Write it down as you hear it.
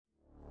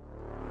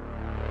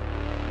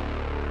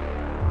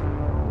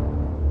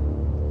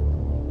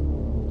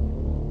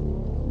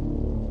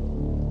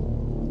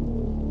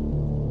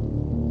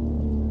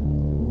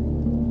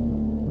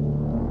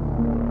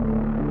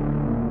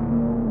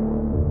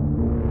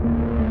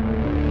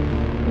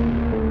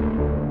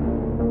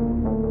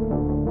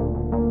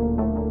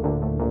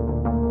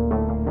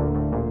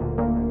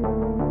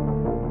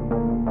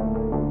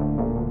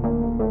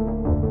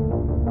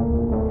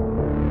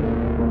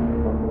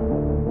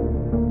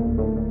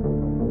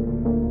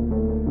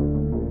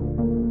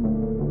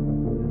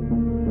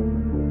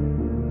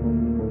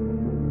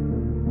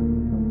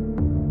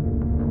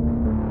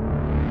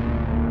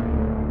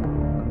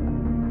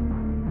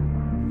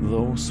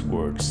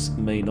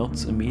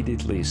not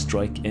immediately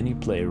strike any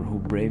player who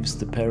braves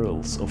the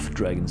perils of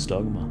Dragon's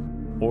Dogma,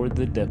 or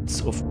the depths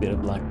of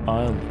Bitterblack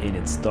Isle in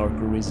its Dark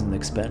Arisen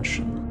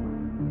expansion.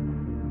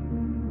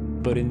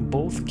 But in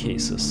both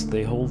cases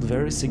they hold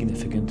very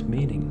significant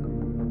meaning.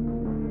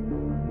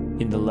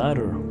 In the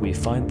latter, we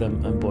find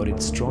them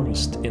embodied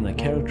strongest in a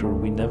character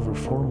we never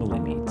formally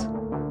meet.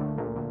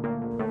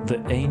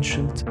 The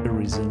ancient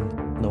Arisen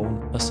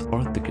known as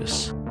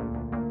Arthicus.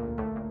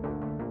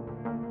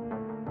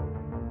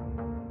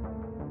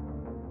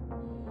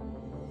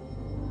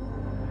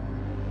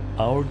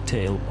 Our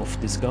tale of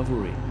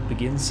discovery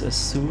begins as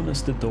soon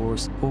as the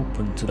doors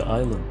open to the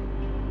island,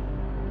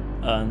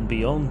 and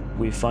beyond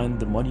we find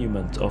the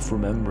monument of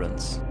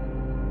remembrance.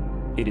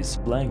 It is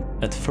blank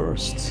at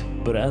first,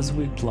 but as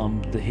we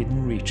plumb the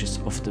hidden reaches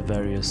of the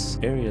various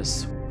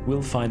areas,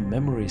 we'll find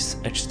memories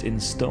etched in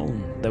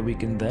stone that we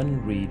can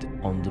then read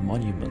on the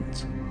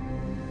monument.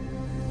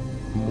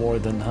 More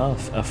than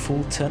half, a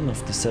full 10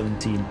 of the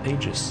 17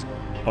 pages,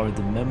 are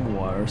the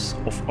memoirs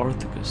of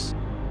Arthicus.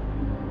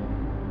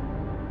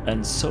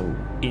 And so,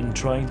 in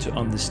trying to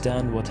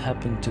understand what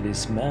happened to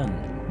this man,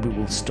 we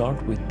will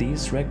start with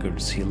these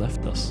records he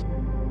left us.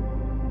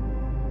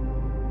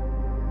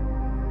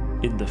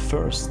 In the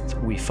first,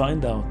 we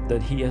find out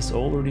that he has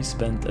already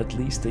spent at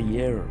least a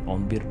year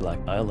on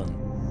Bitterblack Island.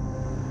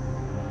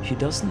 He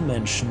doesn't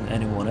mention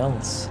anyone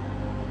else,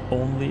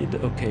 only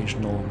the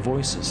occasional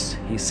voices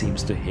he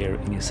seems to hear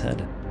in his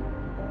head.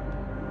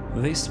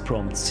 This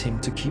prompts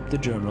him to keep the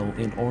journal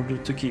in order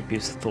to keep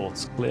his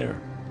thoughts clear.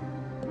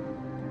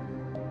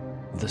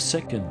 The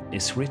second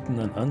is written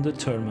an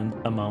undetermined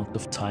amount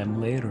of time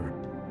later,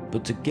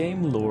 but the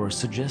game lore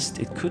suggests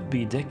it could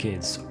be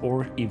decades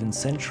or even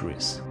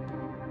centuries.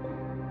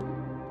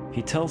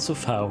 He tells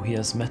of how he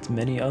has met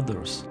many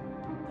others,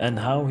 and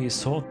how he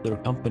sought their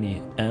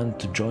company and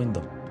to join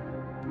them.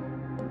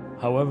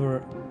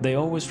 However, they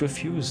always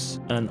refuse,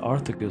 and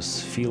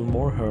Arthicus feels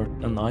more hurt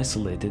and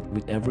isolated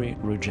with every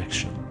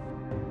rejection.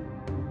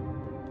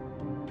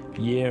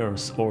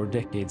 Years or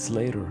decades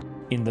later,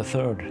 in the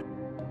third,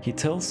 he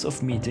tells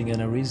of meeting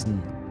an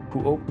Arisen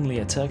who openly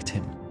attacked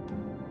him.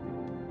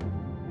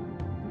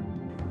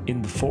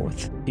 In the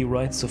fourth, he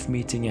writes of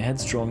meeting a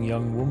headstrong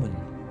young woman,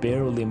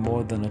 barely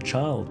more than a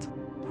child,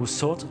 who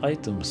sought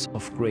items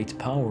of great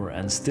power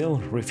and still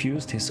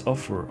refused his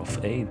offer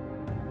of aid.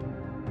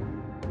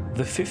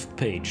 The fifth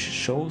page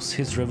shows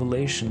his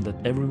revelation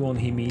that everyone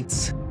he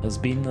meets has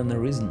been an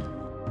Arisen.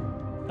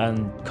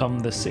 And come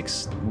the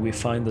sixth, we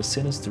find a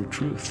sinister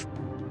truth.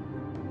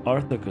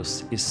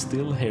 Arthicus is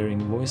still hearing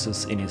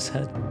voices in his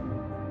head.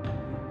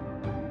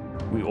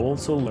 We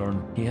also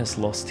learn he has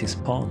lost his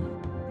pawn,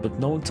 but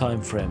no time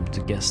frame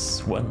to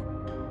guess when.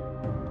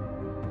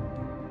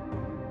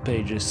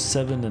 Pages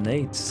 7 and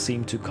 8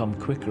 seem to come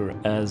quicker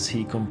as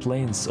he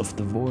complains of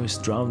the voice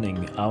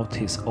drowning out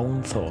his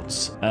own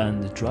thoughts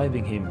and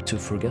driving him to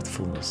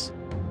forgetfulness.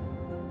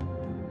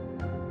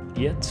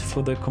 Yet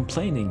for the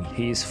complaining,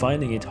 he is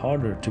finding it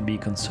harder to be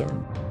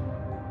concerned.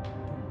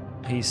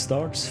 He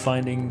starts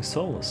finding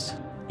solace,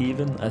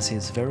 even as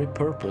his very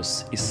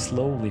purpose is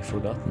slowly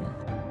forgotten,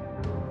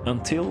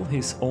 until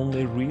his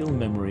only real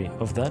memory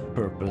of that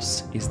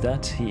purpose is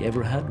that he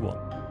ever had one.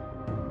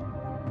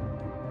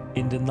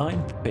 In the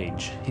ninth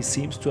page, he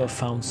seems to have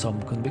found some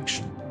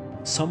conviction.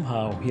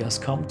 Somehow he has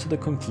come to the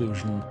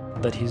conclusion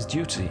that his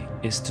duty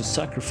is to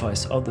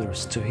sacrifice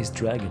others to his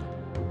dragon.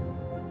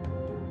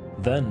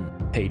 Then,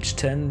 page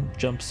 10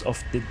 jumps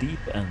off the deep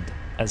end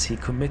as he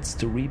commits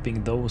to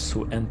reaping those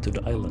who enter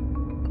the island.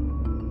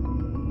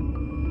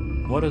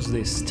 What does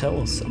this tell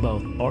us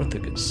about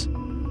Arthicus?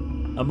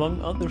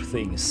 Among other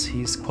things,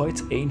 he is quite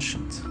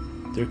ancient.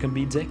 There can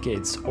be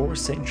decades or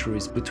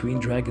centuries between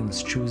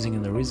dragons choosing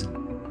an Arisen.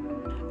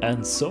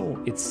 And so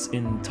it's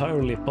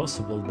entirely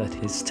possible that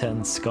his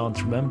 10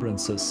 scant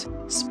remembrances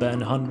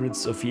span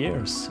hundreds of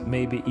years,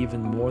 maybe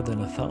even more than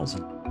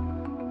 1,000.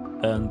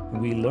 And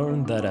we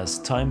learn that as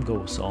time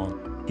goes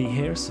on, he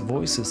hears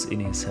voices in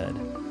his head.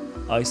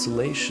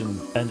 Isolation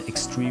and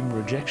extreme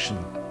rejection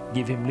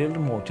give him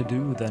little more to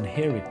do than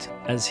hear it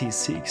as he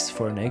seeks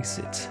for an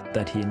exit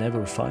that he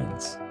never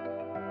finds.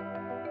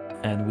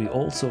 And we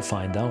also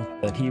find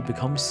out that he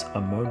becomes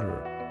a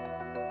murderer.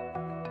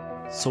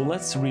 So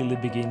let's really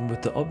begin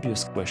with the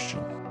obvious question.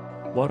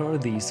 What are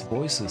these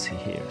voices he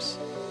hears?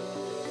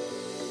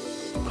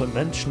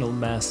 Conventional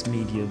mass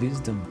media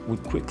wisdom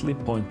would quickly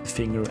point the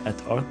finger at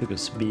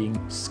Arthicus being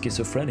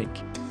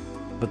schizophrenic,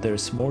 but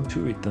there's more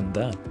to it than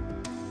that.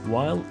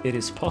 While it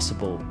is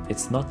possible,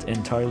 it's not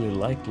entirely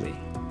likely.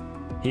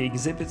 He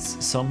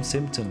exhibits some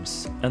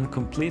symptoms and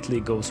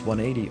completely goes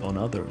 180 on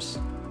others.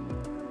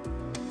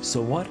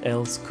 So what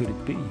else could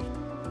it be?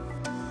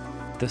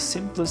 The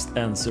simplest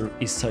answer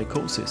is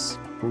psychosis,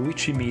 for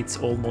which he meets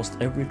almost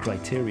every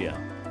criteria.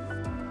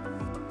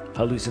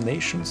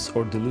 Hallucinations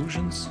or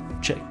delusions?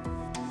 Check.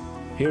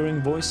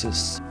 Hearing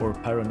voices or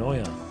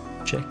paranoia?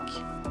 Check.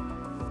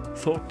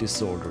 Thought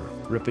disorder,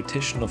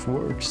 repetition of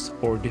words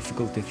or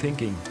difficulty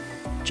thinking?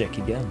 Check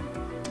again.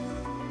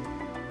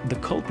 The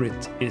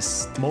culprit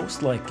is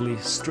most likely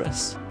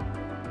stress.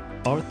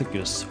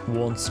 Arthicus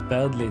wants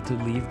badly to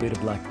leave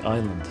Bitterblack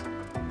Island,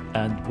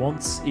 and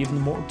wants even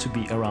more to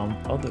be around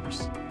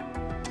others.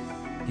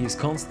 He is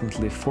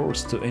constantly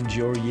forced to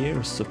endure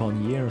years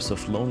upon years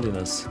of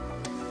loneliness,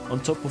 on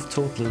top of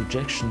total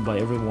rejection by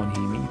everyone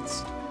he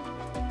meets.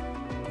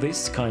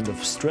 This kind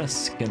of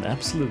stress can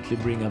absolutely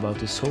bring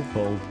about a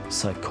so-called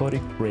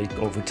psychotic break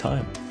over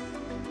time.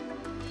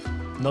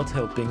 Not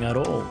helping at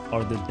all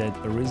are the dead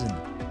Arisen.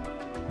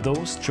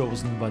 Those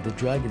chosen by the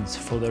dragons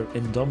for their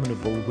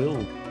indomitable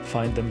will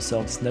find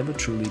themselves never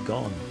truly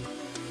gone.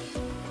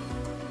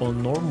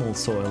 On normal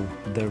soil,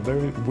 their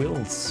very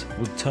wills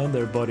would turn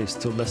their bodies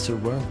to lesser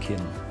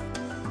wormkin,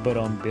 but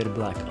on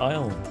Bitterblack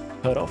Isle,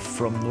 cut off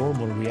from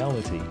normal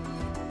reality,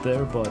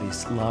 their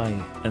bodies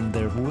lie and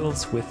their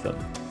wills with them.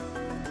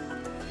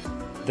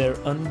 Their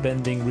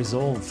unbending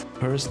resolve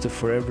purrs to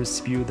forever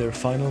spew their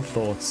final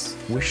thoughts,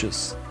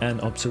 wishes,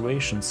 and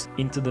observations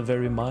into the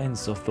very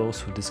minds of those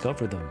who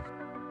discover them.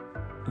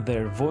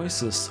 Their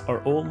voices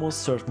are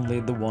almost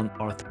certainly the one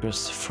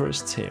Arthicus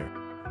first hears.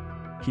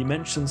 He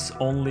mentions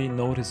only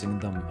noticing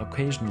them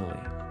occasionally,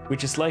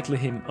 which is likely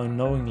him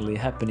unknowingly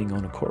happening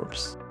on a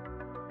corpse.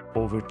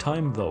 Over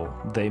time though,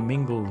 they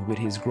mingle with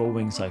his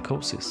growing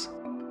psychosis,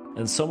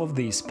 and some of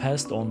these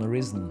passed on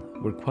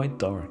Arisen were quite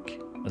dark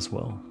as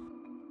well.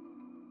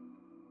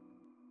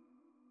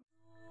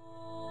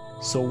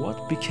 So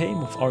what became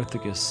of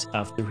Arthicus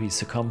after he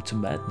succumbed to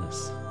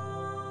madness?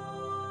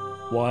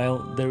 While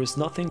there is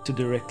nothing to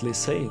directly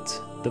say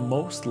it, the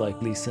most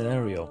likely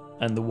scenario,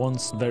 and the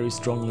ones very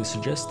strongly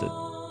suggested,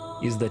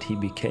 is that he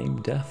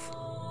became death.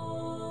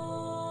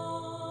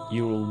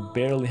 You will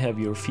barely have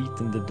your feet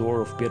in the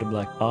door of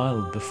Bitterblack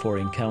Isle before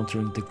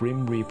encountering the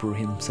Grim Reaper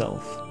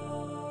himself,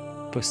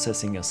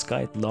 possessing a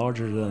scythe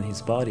larger than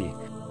his body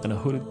and a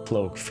hooded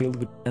cloak filled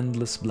with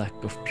endless black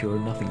of pure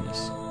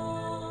nothingness.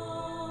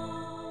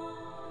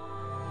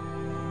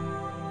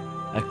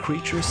 A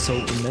creature so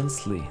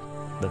immensely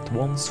that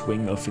one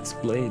swing of its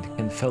blade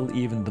can fell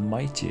even the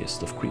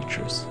mightiest of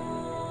creatures.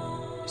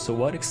 So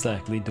what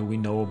exactly do we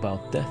know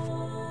about death?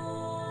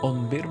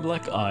 On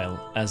Bitterblack Isle,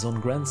 as on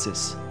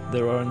Grancis,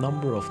 there are a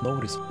number of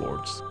notice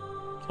boards.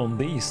 On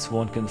these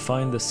one can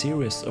find a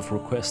series of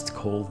requests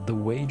called the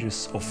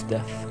Wages of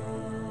Death.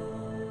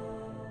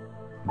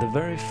 The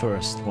very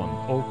first one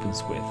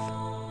opens with,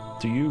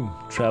 "To you,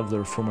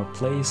 traveler from a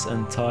place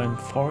and time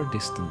far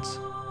distant,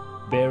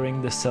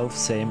 bearing the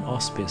self-same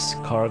auspice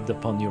carved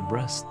upon your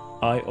breast,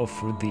 I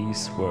offer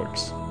these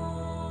words."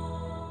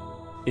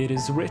 It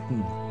is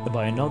written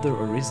by another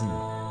Arisen,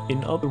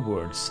 in other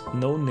words,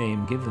 no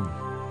name given.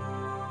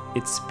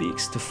 It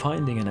speaks to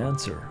finding an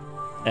answer,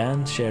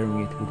 and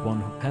sharing it with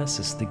one who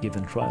passes the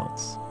given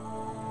trials.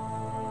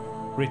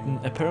 Written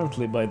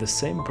apparently by the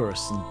same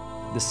person,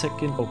 the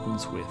second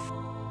opens with,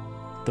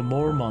 "The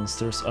more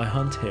monsters I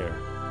hunt here,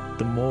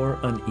 the more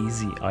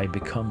uneasy I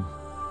become.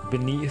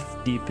 Beneath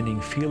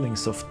deepening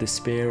feelings of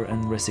despair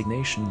and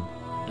resignation,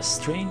 a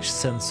strange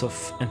sense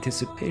of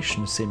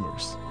anticipation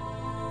simmers.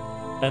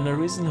 An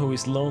Arisen who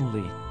is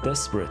lonely,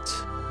 desperate,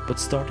 but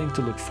starting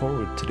to look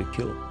forward to the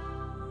kill."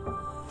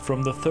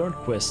 From the third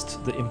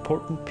quest, the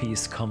important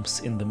piece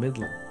comes in the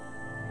middle.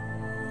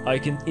 "I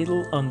can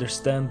ill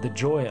understand the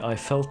joy I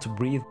felt to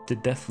breathe the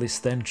deathly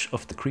stench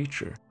of the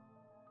creature.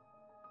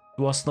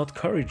 It was not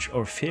courage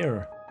or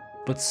fear,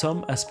 but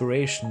some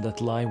aspiration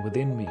that lie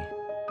within me.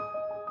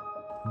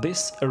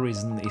 This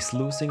Arisen is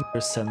losing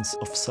their sense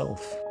of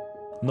self.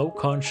 No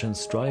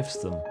conscience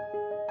drives them.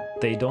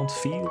 They don't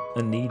feel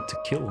a need to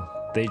kill,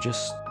 they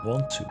just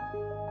want to."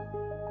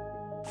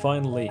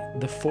 Finally,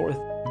 the fourth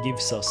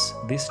gives us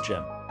this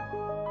gem.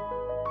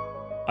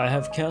 "I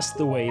have cast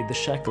away the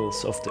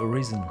shackles of the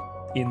Arisen,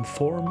 in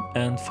form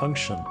and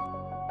function.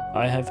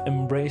 I have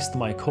embraced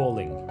my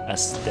calling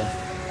as Death."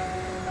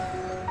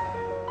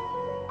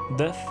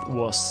 Death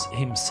was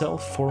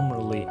himself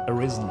formerly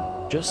Arisen,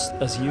 just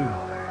as you.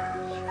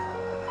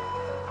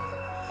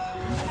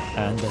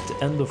 And at the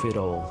end of it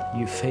all,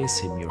 you face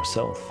him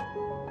yourself.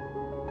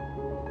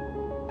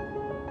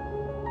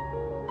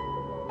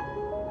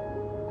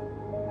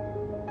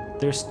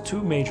 There's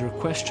two major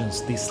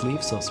questions this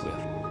leaves us with.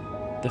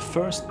 The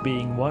first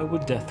being, why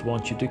would Death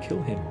want you to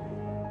kill him?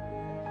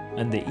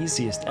 And the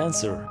easiest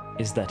answer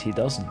is that he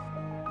doesn't.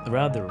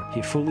 Rather,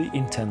 he fully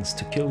intends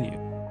to kill you.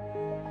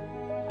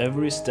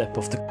 Every step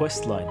of the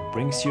questline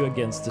brings you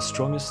against the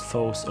strongest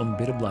foes on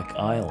Bitterblack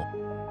Isle,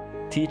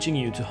 teaching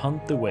you to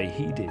hunt the way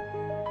he did,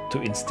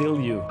 to instill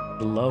you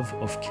the love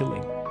of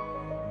killing,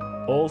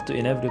 all to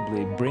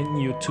inevitably bring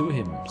you to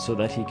him so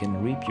that he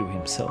can reap you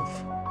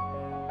himself.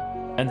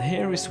 And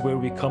here is where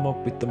we come up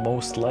with the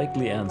most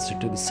likely answer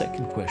to the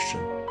second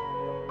question.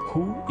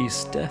 Who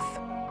is Death?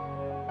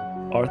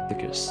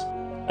 Arthicus,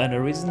 an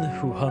Arisen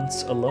who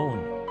hunts alone,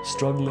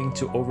 struggling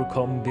to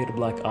overcome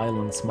Bitterblack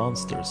Island's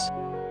monsters,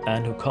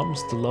 and who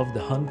comes to love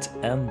the hunt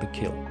and the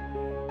kill.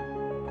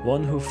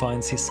 One who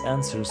finds his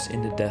answers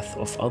in the death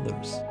of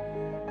others.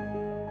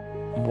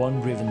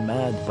 One driven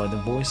mad by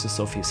the voices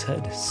of his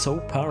head, so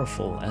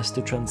powerful as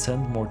to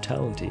transcend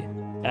mortality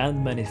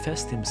and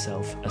manifest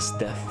himself as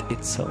death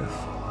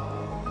itself.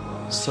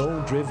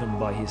 so driven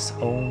by his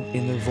own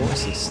inner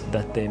voices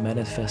that they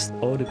manifest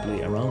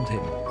audibly around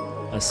him,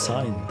 a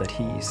sign that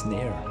he is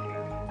near.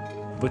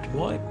 But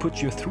why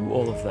put you through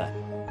all of that?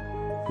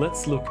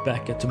 Let's look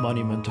back at the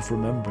Monument of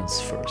Remembrance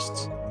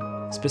first.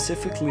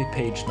 Specifically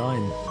page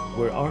 9,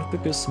 where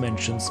Arthurus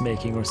mentions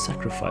making a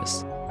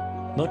sacrifice,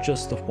 not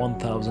just of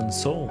 1,000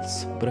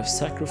 souls, but of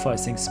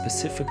sacrificing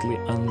specifically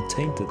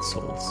untainted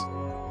souls.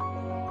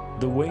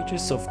 The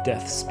wages of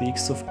death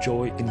speaks of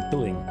joy in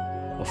killing,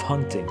 of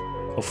hunting,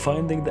 of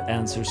finding the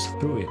answers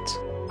through it.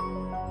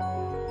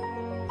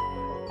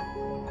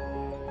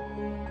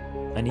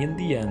 And in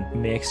the end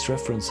makes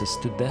references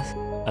to death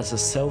as a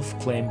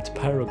self-claimed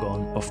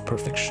paragon of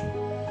perfection.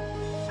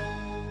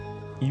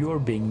 You are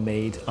being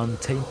made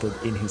untainted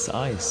in his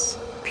eyes,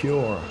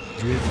 pure,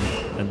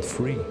 driven, and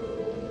free.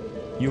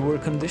 You were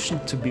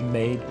conditioned to be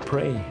made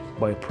prey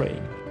by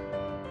preying.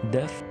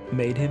 Death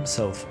made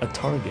himself a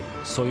target,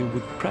 so you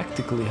would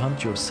practically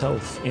hunt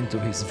yourself into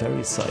his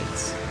very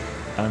sights.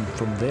 And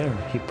from there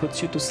he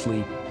puts you to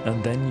sleep,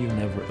 and then you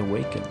never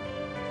awaken.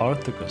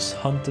 Arthurus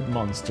hunted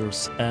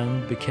monsters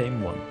and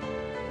became one.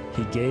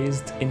 He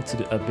gazed into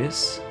the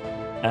abyss,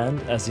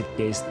 and as it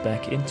gazed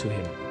back into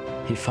him,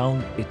 he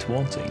found it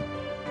wanting.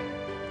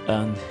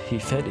 And he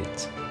fed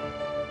it.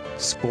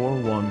 Score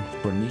 1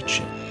 for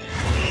Nietzsche.